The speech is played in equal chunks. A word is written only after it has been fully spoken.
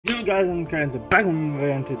Yo guys, I'm Incursion back on the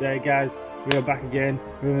video, and today guys we are back again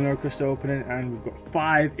with another crystal opening, and we've got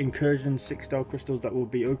 5 Incursion 6-star crystals that we'll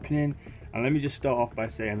be opening. And let me just start off by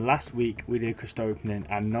saying last week we did crystal opening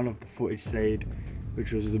and none of the footage saved,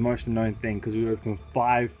 which was the most annoying thing because we opened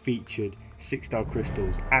 5 featured 6-star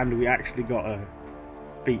crystals and we actually got a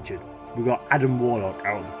featured. We got Adam Warlock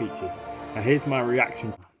out of the featured. Now here's my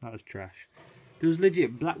reaction. That was trash. There was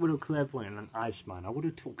legit Black Widow, Clairvoyant and Iceman. I would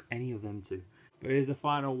have took any of them too. But here's the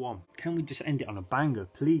final one. Can we just end it on a banger,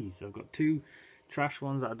 please? I've got 2 trash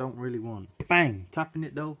ones that I don't really want. Bang! Tapping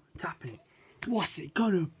it though. Tapping it. What's it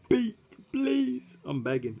gonna be? Please. I'm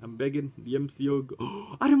begging. The MCO.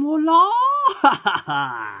 Oh, Adam Warlock!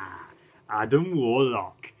 Adam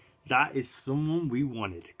Warlock. That is someone we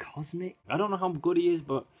wanted. Cosmic. I don't know how good he is,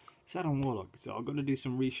 but it's Adam Warlock. So I've got to do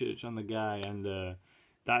some research on the guy, and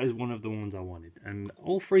that is one of the ones I wanted, and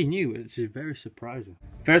all 3 new, which is very surprising.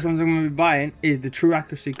 First ones I'm going to be buying is the True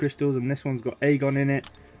Accuracy crystals, and this one's got Aegon in it.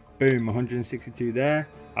 Boom, 162 there.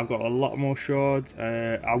 I've got a lot more shards.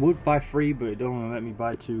 I would buy 3, but it don't want to let me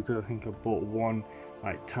buy 2 because I think I bought 1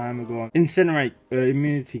 like time ago. Incinerate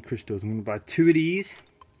immunity crystals. I'm going to buy 2 of these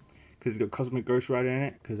because it's got Cosmic Ghost Rider in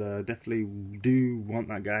it, because I definitely do want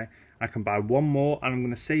that guy. I can buy 1 more, and I'm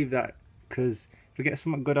going to save that because if we get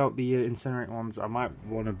something good out the Incinerate ones, I might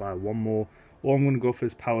want to buy 1 more, or I'm going to go for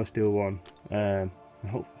this Power Steel one.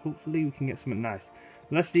 Hopefully we can get something nice.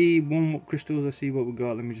 Let's see 1 more crystals. Let's see what we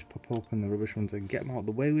got. Let me just pop open the rubbish ones and get them out of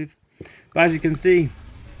the way with. But as you can see,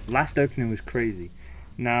 last opening was crazy.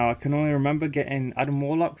 Now I can only remember getting Adam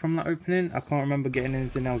Warlock from that opening. I can't remember getting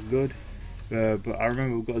anything else good. But I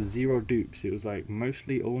remember we got 0 dupes. It was like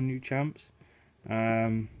mostly all new champs.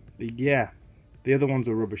 Yeah, the other ones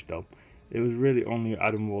are rubbish though. It was really only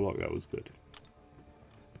Adam Warlock that was good.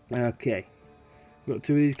 Okay, got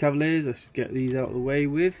 2 of these Cavaliers. Let's get these out of the way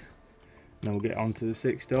with. Then we'll get on to the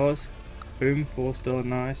 6 stars. Boom, 4-star,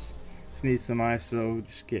 nice. Just need some ISO.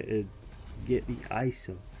 Just get the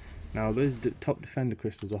ISO. Now those top defender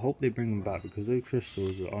crystals, I hope they bring them back because those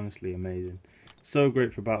crystals are honestly amazing. So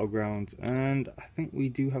great for battlegrounds, and I think we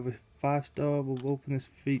do have a 5-star. We'll open this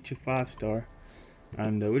feature 5-star,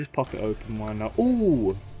 and we'll just pop it open. Why not?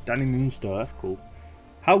 Ooh, Danny Moonstar, that's cool.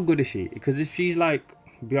 How good is she? Because if she's like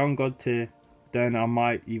beyond god tier, then I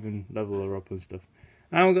might even level her up and stuff.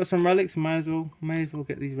 And we've got some relics. May as well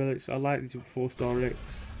get these relics. I like these 4-star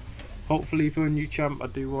relics. Hopefully for a new champ, I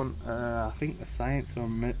do want I think a science or a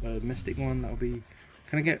mystic one. That'll be.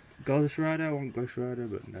 Can I get Ghost Rider? I want Ghost Rider,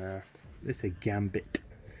 but nah. It's a Gambit.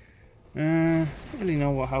 I don't really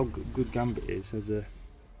know how good Gambit is as a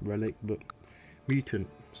relic, but mutant.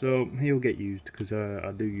 So he'll get used because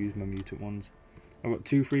I do use my mutant ones. I've got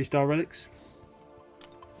 2 3-star relics.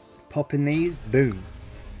 Popping these, boom.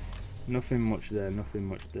 Nothing much there, nothing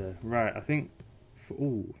much there. Right, I think.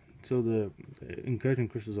 So the Incursion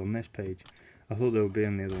crystals on this page. I thought they would be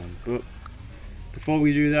on the other one, but before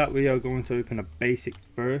we do that, we are going to open a basic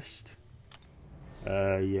first.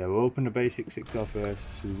 Yeah, we'll open the basic 6-star first,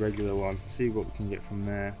 the regular one. See what we can get from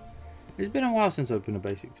there. It's been a while since I opened a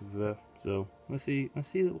basic to be fair. So let's see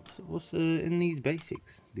what's in these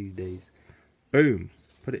basics these days. Boom,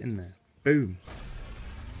 put it in there. Boom.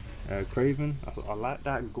 Craven, I like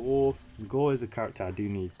that. Gore is a character I do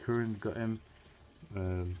need. Curran's got him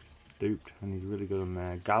duped, and he's really good on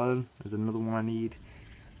there. Gallon is another one I need.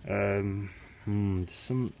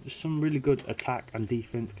 Some really good attack and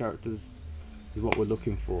defense characters is what we're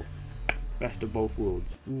looking for. Best of both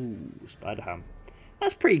worlds. Ooh, Spider-Ham.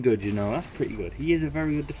 That's pretty good, you know, that's pretty good. He is a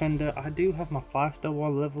very good defender. I do have my 5-star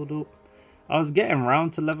one leveled up. I was getting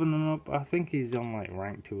around to leveling up. I think he's on like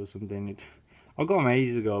rank 2 or something. I got him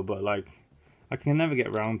ages ago, but like I can never get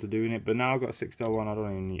around to doing it. But now I've got a 6-star one, I don't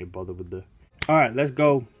even need to bother with the... Alright, let's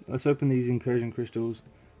go. Let's open these Incursion crystals.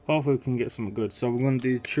 Hopefully we can get something good. So we're going to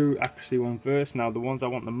do the True Accuracy one first. Now the ones I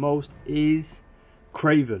want the most is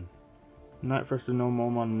Craven. Night Thruster, no.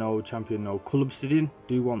 Momon, no. Champion, no. Cull Obsidian,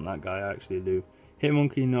 do want that guy, I actually do.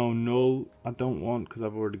 Hitmonkey, no. Null, I don't want because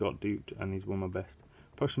I've already got duped and he's one of my best.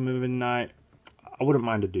 Approximate Midnight, I wouldn't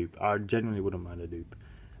mind a dupe. I genuinely wouldn't mind a dupe.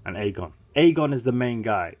 And Aegon. Aegon is the main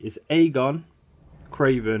guy. It's Aegon,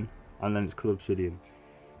 Craven, and then it's Cull Obsidian.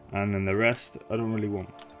 And then the rest, I don't really want.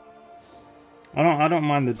 I don't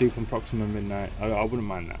mind the dupe and Proxima Midnight. I wouldn't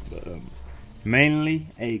mind that, but mainly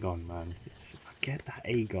Aegon, man. I get that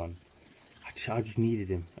Aegon. I just needed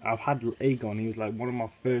him. I've had Aegon. He was like one of my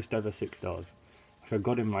first ever 6-stars. I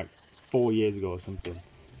got him like 4 years ago or something,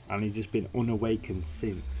 and he's just been unawakened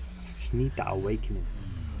since. I just need that awakening.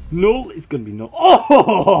 Null is gonna be null.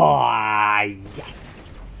 Oh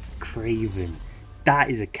yes, Craven.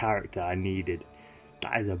 That is a character I needed.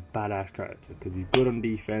 That is a badass character because he's good on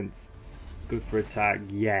defense, good for attack.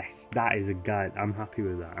 Yes, that is a guy. I'm happy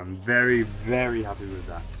with that. I'm very, very happy with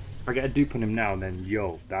that. If I get a dupe on him now, then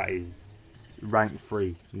yo, that is rank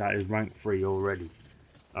 3. That is rank 3 already.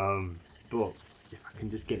 But if I can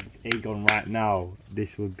just get this Aegon right now,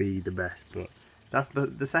 this would be the best. But that's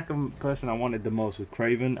the second person I wanted the most was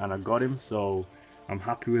Craven, and I got him, so I'm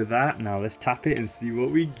happy with that. Now let's tap it and see what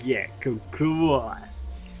we get. Come on.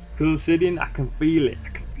 Cool Obsidian, I can feel it. I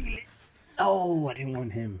can feel it. Oh, I didn't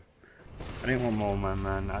want him. I didn't want Mole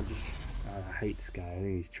Man. I hate this guy. I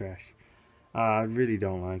think he's trash. I really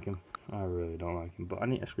don't like him. I really don't like him. But I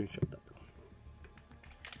need to screenshot that.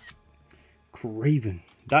 Craven.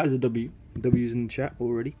 That is a W. W's in the chat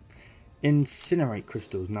already. Incinerate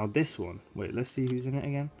crystals. Now this one. Wait, let's see who's in it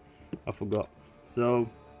again. I forgot. So,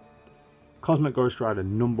 Cosmic Ghost Rider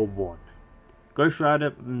number 1. Ghost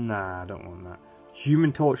Rider. Nah, I don't want that.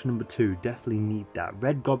 Human Torch number 2, definitely need that.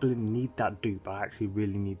 Red Goblin, need that dupe. I actually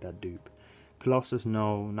really need that dupe. Colossus,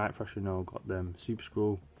 no. Night Thrasher, no. Got them. Super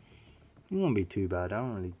Scroll, it won't be too bad. I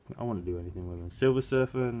want to do anything with them. Silver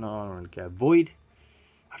Surfer, no, I don't really care. Void,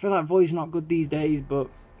 I feel like Void's not good these days, but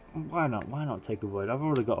why not? Why not take a Void? I've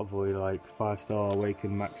already got a Void, like 5-star,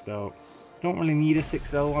 Awakened, maxed out. Don't really need a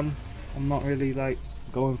 6-star one. I'm not really like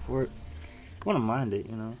going for it. I wouldn't mind it,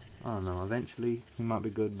 you know. I don't know. Eventually, he might be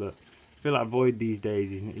good, but I feel like Void these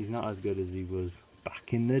days, he's not as good as he was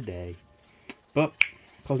back in the day. But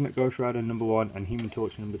Cosmic Ghost Rider number 1 and Human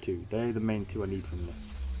Torch number 2. They're the main 2 I need from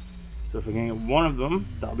this. So if I can get one of them,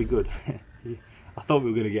 that'll be good. I thought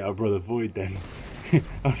we were going to get our brother Void then.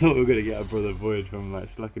 I thought we were going to get our brother Void from like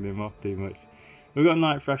slacking him off too much. We've got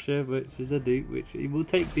Night Thrasher, which is a dupe, which he will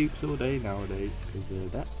take dupes all day nowadays. Because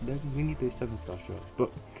we need those 7-star shots.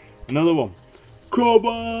 But another one. Come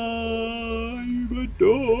on, Human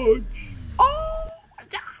Torch. Oh,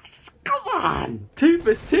 yes, come on. 2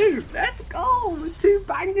 for 2. Let's go. With 2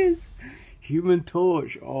 bangers. Human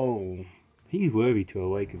Torch. Oh, he's worthy to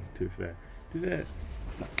awaken, to be fair.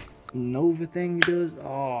 It's that Nova thing he does.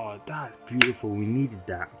 Oh, that's beautiful. We needed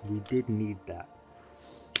that. We did need that.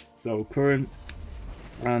 So, Current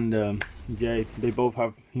and Jay, they both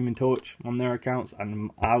have Human Torch on their accounts,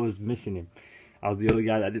 and I was missing him. I was the other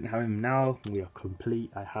guy that didn't have him. Now we are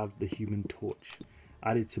complete. I have the Human Torch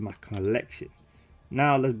added to my collection.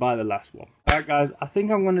 Now let's buy the last one. Alright guys, I think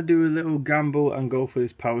I'm going to do a little gamble and go for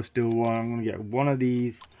this Power Steel one. I'm going to get one of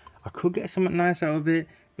these. I could get something nice out of it,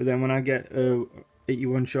 but then when I get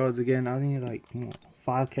 81 shards again, I think it's like what,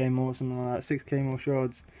 5k more, something like that, 6k more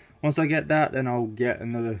shards. Once I get that, then I'll get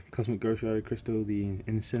another Cosmic Ghost Rider Crystal, the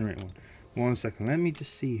Incinerate one. 1 second, let me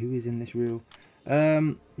just see who is in this reel.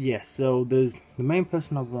 Yeah, so there's the main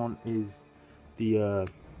person I want is the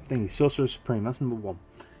Sorcerer Supreme. That's number 1.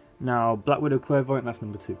 Now Black Widow Clairvoyant, that's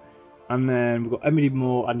number 2. And then we've got Emily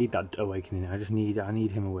Moore. I need that awakening. I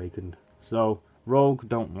need him awakened. So Rogue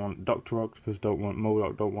don't want, Dr. Octopus don't want,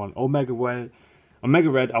 MODOK don't want, Omega Red. Omega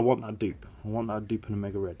Red, I want that dupe. I want that dupe in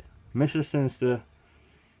Omega Red. Mission Sinister,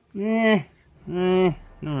 don't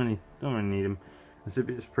really need him.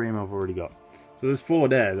 Recipient Supreme I've already got. So there's 4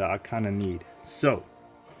 there that I kind of need. So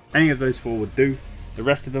any of those 4 would do. The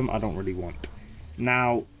rest of them I don't really want.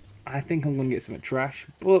 Now I think I'm going to get something trash,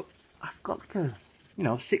 but I've got like a, you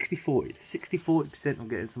know, 60-40. 60-40% of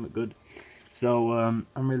getting something good. So I'm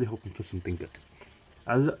really hoping for something good.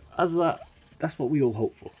 As that's what we all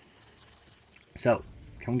hope for. So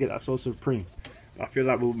can we get that Sorcerer Supreme? I feel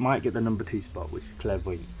like we might get the number 2 spot, which is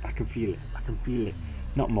Clairvoyant. I can feel it. I can feel it.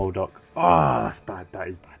 Not MODOK. Oh, that's bad. That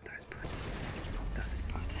is bad. That is bad. That is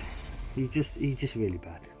bad. He's just really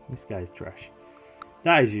bad. This guy is trash.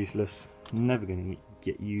 That is useless. Never gonna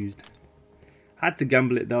get used. Had to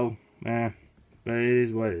gamble it though. But it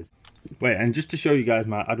is what it is. Wait, and just to show you guys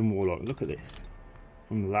my Adam Warlock, look at this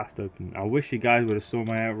from the last opening. I wish you guys would have saw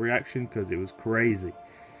my reaction because it was crazy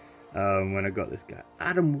when I got this guy.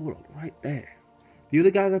 Adam Warlock right there. The other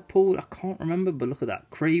guys I pulled, I can't remember, but look at that.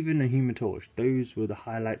 Craven and Human Torch. Those were the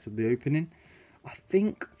highlights of the opening. I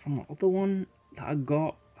think from the other one that I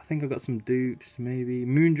got, I think I got some dupes, maybe.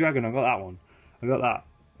 Moondragon, I got that one. I got that.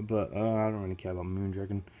 But I don't really care about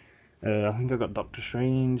Moondragon. I think I got Doctor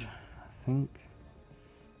Strange. I think.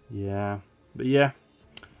 Yeah. But yeah.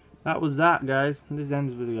 That was that, guys. This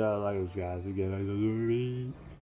ends with the video. Like those guys again.